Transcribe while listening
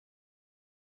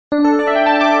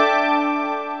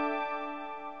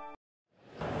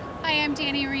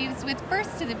Alex with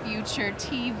First to the Future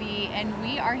TV, and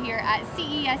we are here at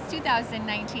CES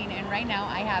 2019, and right now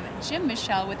I have Jim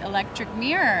Michelle with Electric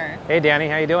Mirror. Hey Danny,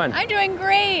 how you doing? I'm doing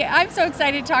great. I'm so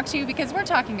excited to talk to you because we're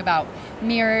talking about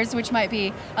mirrors, which might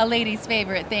be a lady's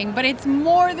favorite thing, but it's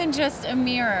more than just a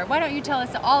mirror. Why don't you tell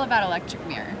us all about Electric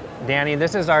Mirror? Danny,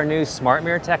 this is our new smart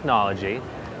mirror technology.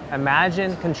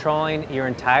 Imagine controlling your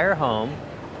entire home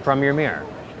from your mirror.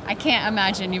 I can't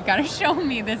imagine. You've got to show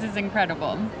me. This is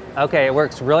incredible. Okay, it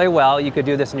works really well. You could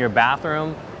do this in your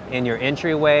bathroom, in your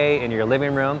entryway, in your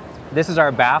living room. This is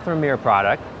our bathroom mirror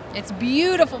product. It's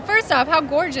beautiful. First off, how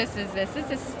gorgeous is this?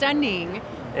 This is stunning.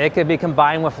 It could be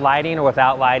combined with lighting or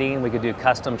without lighting. We could do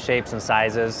custom shapes and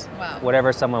sizes,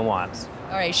 whatever someone wants.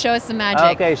 All right, show us the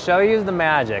magic. Okay, show you the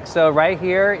magic. So right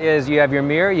here is you have your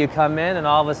mirror, you come in and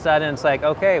all of a sudden it's like,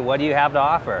 okay, what do you have to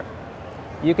offer?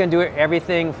 You can do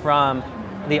everything from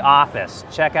the office,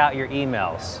 check out your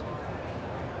emails,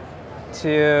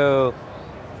 to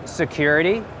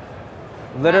security.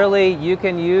 Literally, you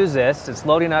can use this, it's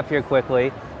loading up here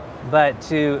quickly, but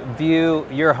to view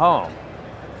your home.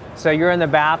 So you're in the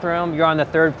bathroom, you're on the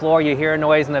 3rd floor, you hear a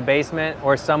noise in the basement,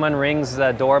 or someone rings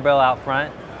the doorbell out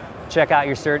front, check out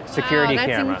your security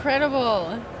camera. That's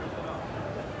incredible.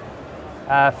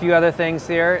 A few other things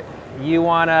here. You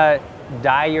want to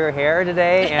dye your hair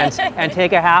today and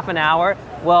take a half an hour?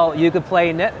 Well, you could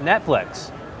play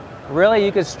Netflix. Really,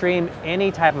 you could stream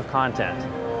any type of content.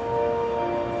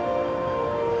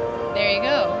 There you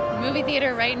go. Movie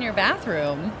theater right in your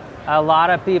bathroom. A lot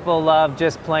of people love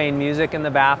just playing music in the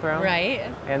bathroom. Right.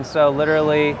 And so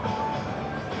literally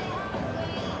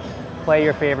play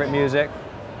your favorite music.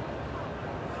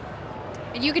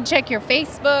 You can check your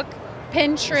Facebook,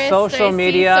 Pinterest, social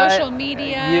media.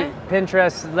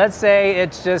 Pinterest. Let's say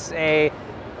it's just a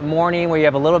morning where you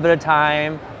have a little bit of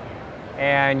time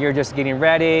and you're just getting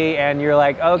ready and you're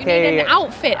like, okay. You need an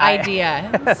outfit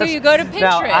idea. So you go to Pinterest.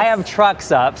 Now, I have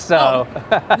trucks up, so.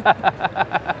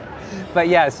 But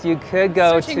yes, you could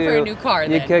go Searching for a new car,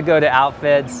 you could go to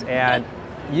outfits and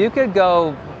you could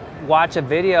go watch a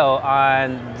video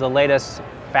on the latest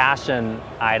fashion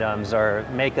items or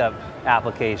makeup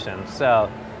applications.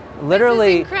 So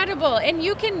literally. This is incredible. And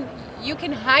you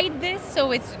can hide this,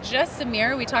 so it's just a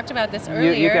mirror. We talked about this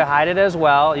earlier. You can hide it as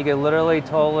well. You can literally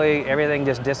totally, everything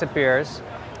just disappears.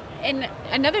 And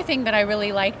another thing that I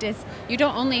really liked is you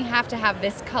don't only have to have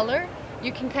this color,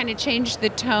 you can kind of change the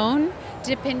tone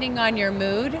depending on your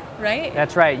mood, right?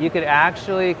 That's right. You could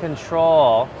actually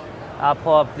control, I'll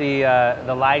pull up the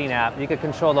lighting app, you could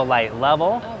control the light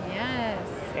level. Oh, yes.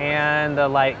 And the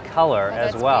light color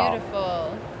as well. That's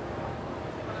beautiful.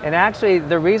 And actually,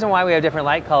 the reason why we have different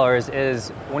light colors is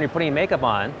when you're putting makeup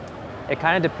on, it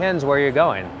kind of depends where you're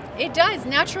going. It does.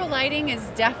 Natural lighting is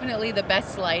definitely the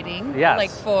best lighting.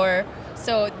 Yes.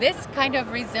 So this kind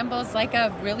of resembles like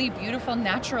a really beautiful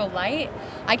natural light.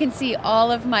 I can see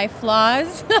all of my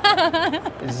flaws.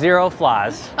 Zero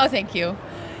flaws. Oh, thank you.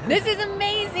 This is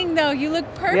amazing though. You look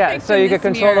perfect. Yeah, so you could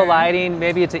control mirror. the lighting.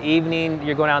 Maybe it's an evening,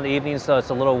 you're going out in the evening, so it's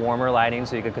a little warmer lighting,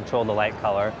 so you could control the light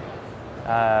color.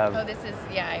 Oh, this is,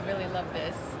 yeah, I really love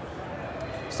this.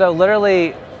 So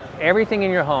literally everything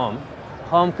in your home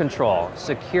control,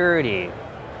 security,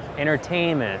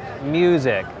 entertainment,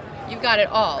 music. You've got it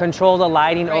all. Control the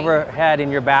lighting overhead in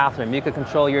your bathroom. You could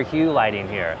control your hue lighting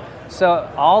here.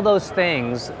 So all those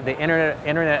things, the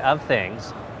Internet of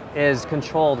Things, is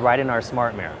controlled right in our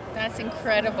smart mirror. That's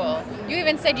incredible. You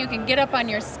even said you can get up on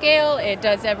your scale. It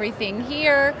does everything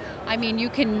here. I mean, you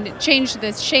can change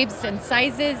the shapes and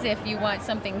sizes if you want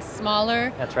something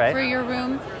smaller. That's right. For your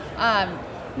room.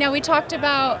 Now we talked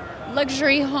about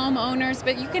luxury homeowners,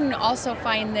 but you can also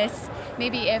find this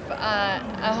maybe if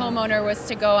a homeowner was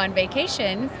to go on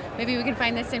vacation. Maybe we can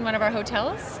find this in one of our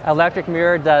hotels. Electric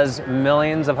Mirror does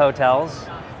millions of hotels,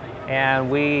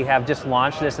 and we have just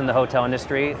launched this in the hotel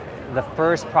industry. The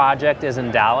first project is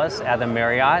in Dallas at the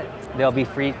Marriott. They'll be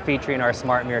featuring our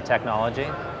smart mirror technology.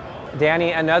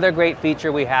 Danny, another great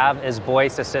feature we have is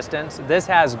voice assistance. This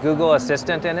has Google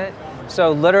Assistant in it.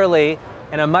 So literally,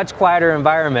 in a much quieter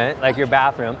environment, like your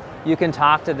bathroom, you can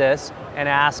talk to this and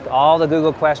ask all the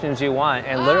Google questions you want.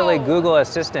 And literally, Google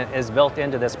Assistant is built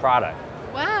into this product.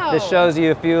 Wow. This shows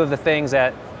you a few of the things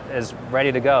that is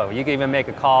ready to go. You can even make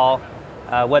a call,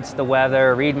 what's the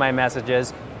weather, read my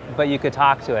messages, but you could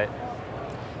talk to it.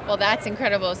 Well, that's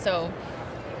incredible. So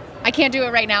I can't do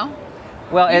it right now.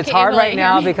 Well, it's hard right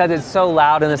now because it's so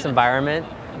loud in this environment.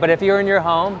 But if you're in your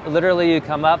home, literally you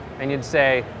come up and you'd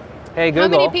say, hey,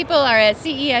 Google. How many people are at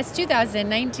CES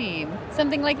 2019?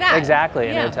 Something like that. Exactly,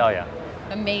 and it'll tell you.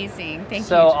 Amazing. Thank you.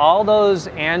 So all those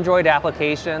Android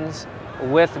applications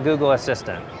with Google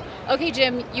Assistant. Okay,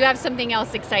 Jim, you have something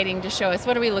else exciting to show us.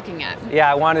 What are we looking at? Yeah,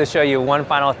 I wanted to show you one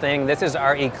final thing. This is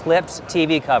our Eclipse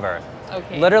TV cover.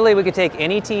 Okay. Literally, we could take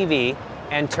any TV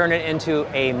and turn it into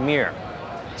a mirror.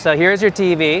 So here's your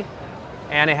TV,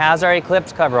 and it has our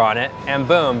Eclipse cover on it, and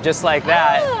boom, just like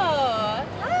that.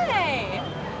 Oh, hi.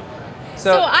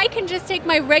 So I can just take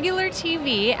my regular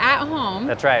TV at home.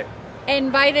 That's right. And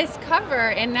buy this cover,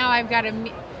 and now I've got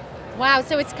a, wow,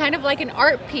 so it's kind of like an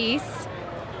art piece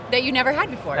that you never had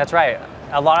before. That's right.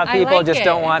 A lot of people like just it.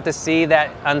 don't want to see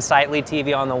that unsightly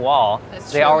TV on the wall.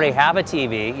 That's They true. already have a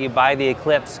TV. You buy the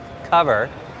Eclipse cover,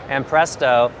 and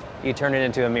presto, you turn it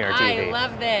into a mirror TV. I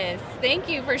love this. Thank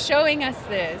you for showing us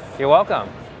this. You're welcome.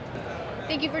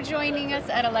 Thank you for joining us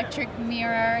at Electric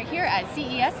Mirror here at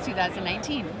CES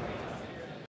 2019.